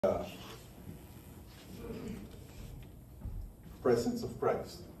presence of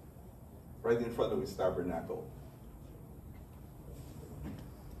Christ right in front of his tabernacle.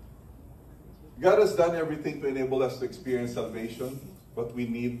 God has done everything to enable us to experience salvation, but we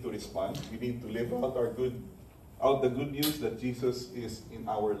need to respond. We need to live out the good news that Jesus is in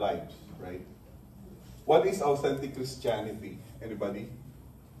our lives, right? What is authentic Christianity? Anybody?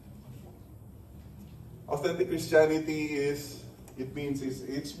 Authentic Christianity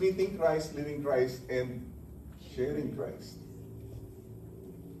it's meeting Christ, living Christ, and sharing Christ.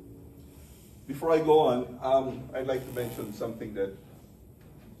 Before I go on, I'd like to mention something that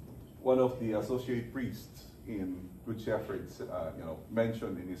one of the associate priests in Good Shepherds,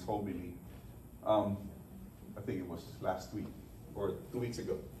 mentioned in his homily. I think it was last week or 2 weeks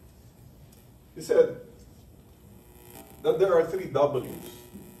ago. He said that there are 3 W's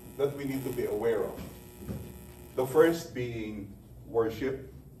that we need to be aware of. The first being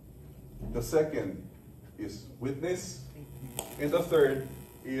worship. The second is witness. And the third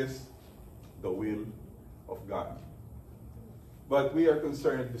is the will of God. But we are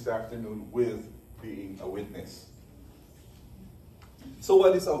concerned this afternoon with being a witness. So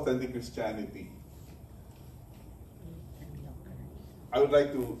what is authentic Christianity? I would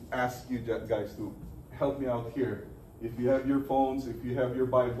like to ask you guys to help me out here. If you have your phones, if you have your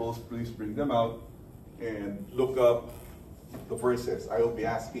Bibles, please bring them out and look up the verses. I will be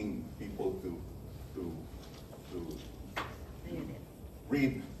asking people to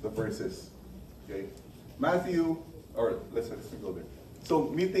read the verses. Okay? Matthew, or let's go there. So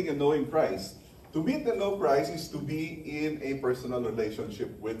meeting and knowing Christ. To meet and know Christ is to be in a personal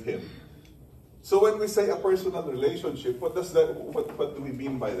relationship with Him. So when we say a personal relationship, what do we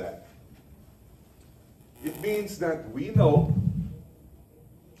mean by that? It means that we know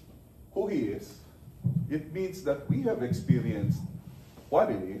who He is. It means that we have experienced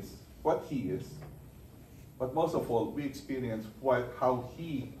what it is, what He is. But most of all, we experience how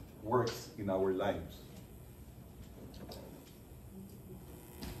He works in our lives.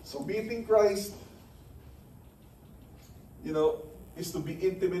 So meeting Christ, is to be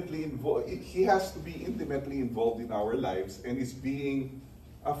intimately involved. He has to be intimately involved in our lives and is being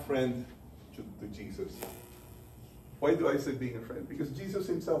a friend to Jesus. Why do I say being a friend? Because Jesus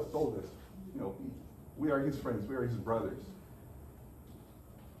Himself told us, we are His friends, we are His brothers.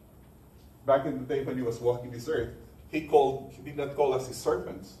 Back in the day when He was walking this earth, He did not call us His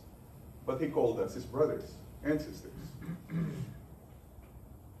servants, but He called us His brothers and sisters.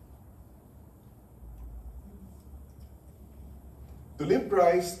 To live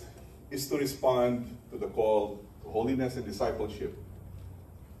Christ is to respond to the call to holiness and discipleship.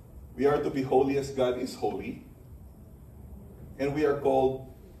 We are to be holy as God is holy. And we are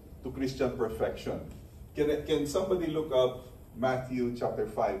called to Christian perfection. Can somebody look up Matthew chapter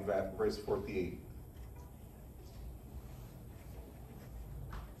 5, verse 48?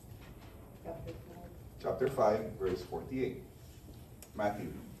 Chapter 5, verse 48.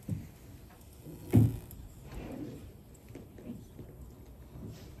 Matthew.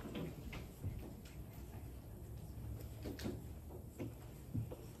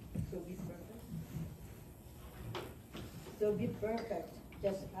 So be perfect,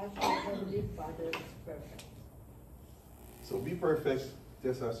 just as your Heavenly Father is perfect. So be perfect,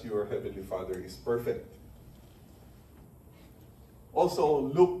 just as your Heavenly Father is perfect. Also,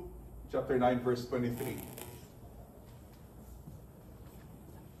 Luke chapter 9, verse 23.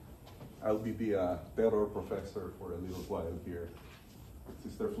 I'll be the terror professor for a little while here.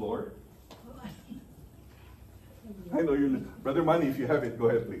 Sister Flor? I know you, Brother Manny, if you have it, go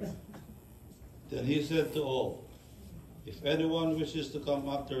ahead, please. Then He said to all, "If anyone wishes to come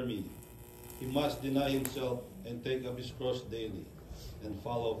after me, he must deny himself and take up his cross daily and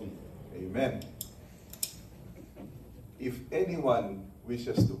follow me." Amen. If anyone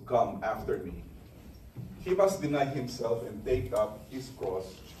wishes to come after me, he must deny himself and take up his cross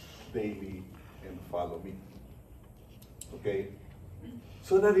daily and follow me. Okay?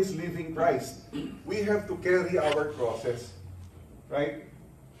 So that is living Christ. We have to carry our crosses. Right?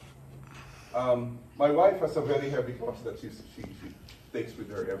 My wife has a very heavy cross that she takes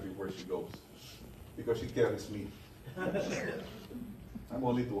with her everywhere she goes because she carries me. I'm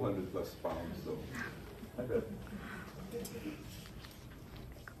only 200 plus pounds, so I bet.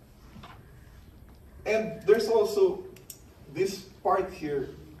 And there's also this part here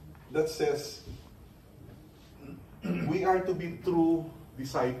that says we are to be true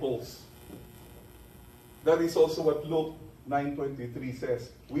disciples. That is also what Luke 9:23 says.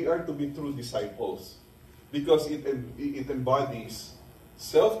 We are to be true disciples because it embodies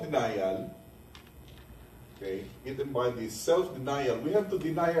self-denial, Okay? It embodies self-denial. We have to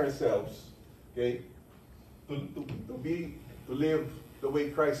deny ourselves, okay, to live the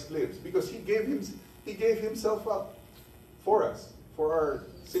way Christ lives, because He gave Himself up for us, for our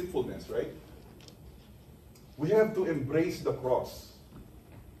sinfulness, right? We have to embrace the cross.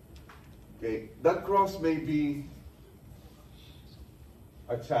 Okay? That cross may be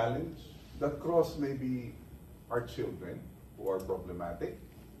a challenge. That cross may be our children who are problematic.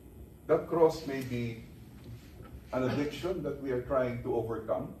 That cross may be an addiction that we are trying to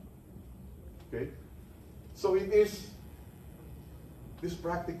overcome. Okay? So it is these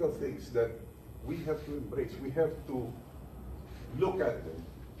practical things that we have to embrace. We have to look at them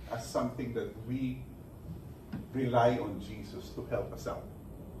as something that we rely on Jesus to help us out.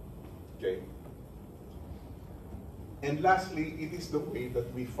 Okay? And lastly, it is the way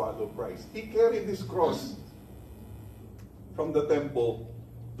that we follow Christ. He carried this cross from the temple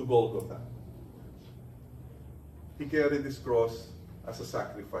to Golgotha. He carried this cross as a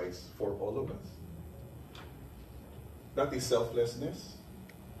sacrifice for all of us. That is selflessness,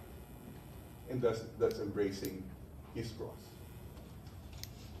 and that's embracing His cross.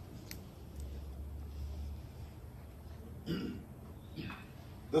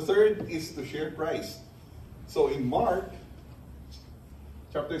 The third is to share Christ. So in Mark,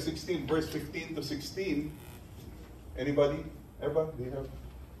 chapter 16, verse 15 to 16, anybody? Eva, do you have?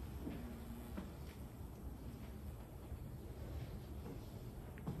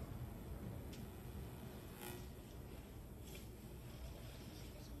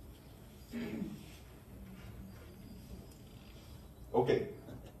 Okay.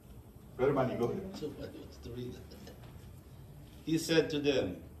 Brother Manny, go ahead. Somebody wants to read it. He said to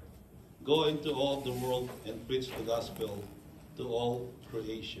them, "Go into all the world and preach the gospel to all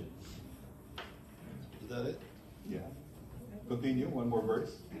creation." Is that it? Yeah. Continue, one more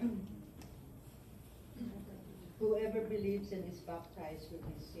verse. Whoever believes and is baptized will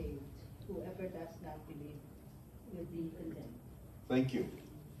be saved. Whoever does not believe will be condemned. Thank you.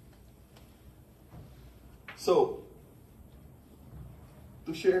 So,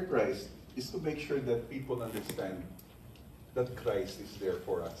 to share Christ is to make sure that people understand that Christ is there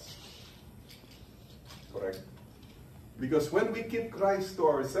for us. Correct? Because when we keep Christ to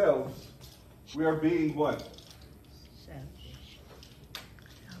ourselves, we are being what?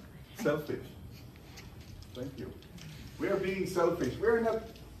 Selfish. Thank you. We are being selfish. We are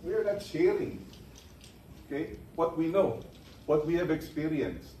not sharing, okay, what we know, what we have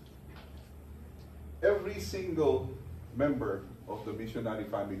experienced. Every single member of the missionary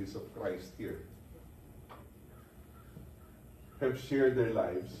families of Christ here have shared their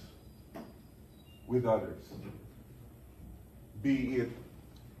lives with others, be it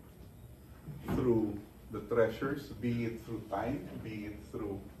through the treasures, be it through time, be it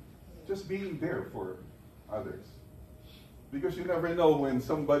through just being there for others. Because you never know when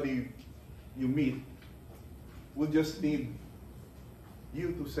somebody you meet will just need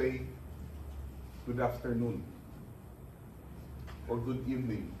you to say good afternoon or good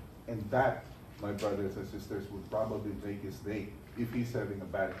evening, and that, my brothers and sisters, would probably make his day if he's having a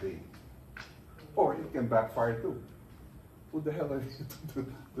bad day. Or it can backfire too. Who the hell are you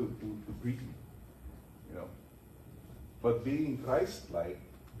to greet me? You know. But being Christ-like,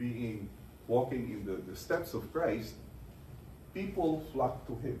 walking in the steps of Christ, people flock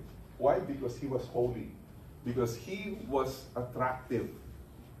to him. Why? Because he was holy. Because he was attractive.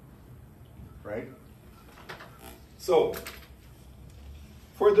 Right? So,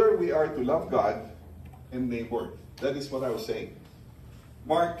 further, we are to love God and neighbor. That is what I was saying.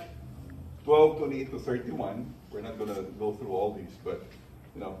 Mark 12:28 to 31. We're not going to go through all these, but,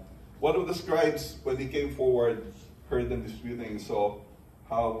 one of the scribes, when he came forward, heard them disputing and saw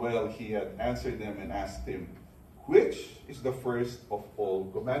how well he had answered them and asked him, "Which is the first of all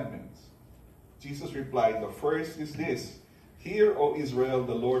commandments?" Jesus replied, "The first is this: Hear, O Israel,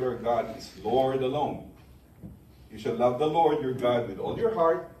 the Lord our God is Lord alone. You shall love the Lord your God with all your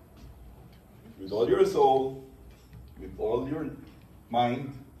heart, with all your soul, with all your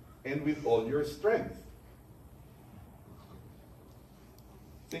mind, and with all your strength."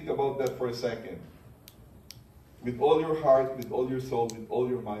 Think about that for a second. With all your heart, with all your soul, with all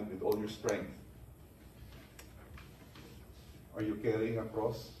your mind, with all your strength. Are you carrying a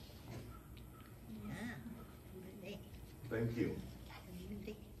cross? Thank you.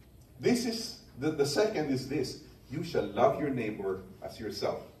 This is, the second is this: you shall love your neighbor as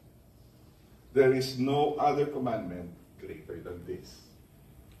yourself. There is no other commandment greater than this.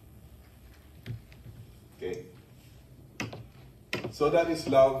 Okay? So that is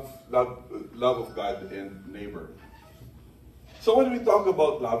love of God and neighbor. So when we talk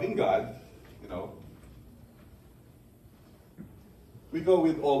about loving God, we go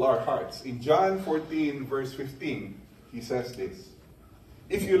with all our hearts. In John 14, verse 15, he says this,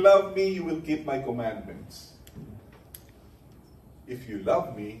 "If you love me, you will keep my commandments." If you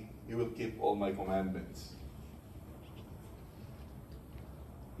love me, you will keep all my commandments.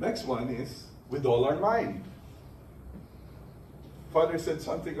 Next one is, with all our mind. Father said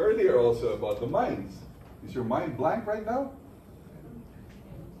something earlier also about the minds. Is your mind blank right now?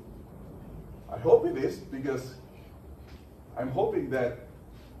 I hope it is, because I'm hoping that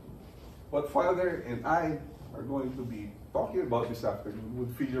what Father and I are going to be talking about this afternoon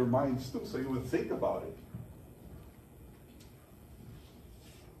would fill your minds too, so you would think about it.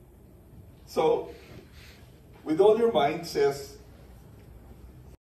 So, with all your mind says,